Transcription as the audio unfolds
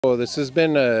Well, this has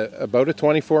been about a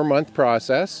 24-month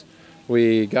process.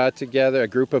 We got together, a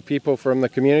group of people from the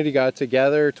community got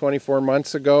together 24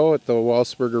 months ago at the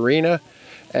Wallaceburg Arena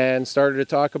and started to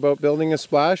talk about building a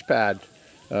splash pad.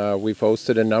 We've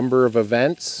hosted a number of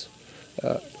events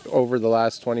over the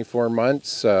last 24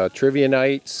 months, trivia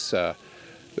nights,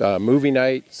 movie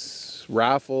nights,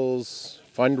 raffles,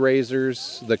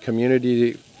 fundraisers. The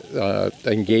community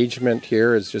engagement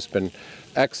here has just been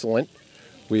excellent.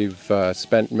 We've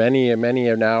spent many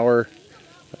an hour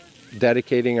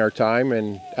dedicating our time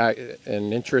and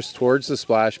interest towards the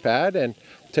splash pad, and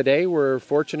today we're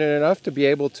fortunate enough to be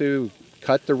able to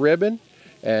cut the ribbon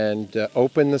and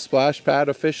open the splash pad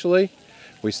officially.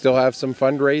 We still have some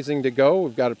fundraising to go.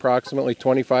 We've got approximately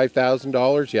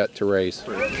 $25,000 yet to raise.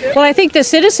 Well, I think the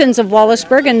citizens of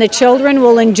Wallaceburg and the children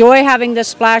will enjoy having the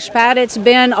splash pad. It's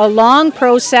been a long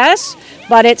process,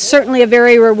 but it's certainly a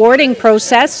very rewarding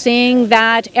process, seeing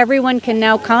that everyone can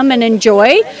now come and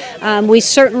enjoy. We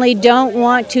certainly don't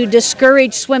want to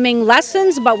discourage swimming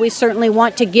lessons, but we certainly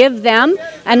want to give them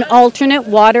an alternate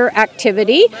water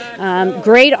activity.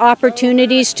 Great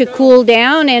opportunities to cool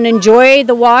down and enjoy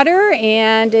the water,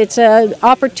 and it's an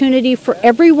opportunity for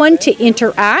everyone to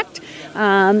interact.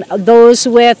 Those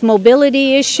with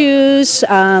mobility issues,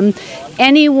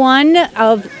 anyone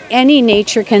of any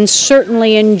nature can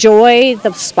certainly enjoy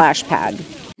the splash pad.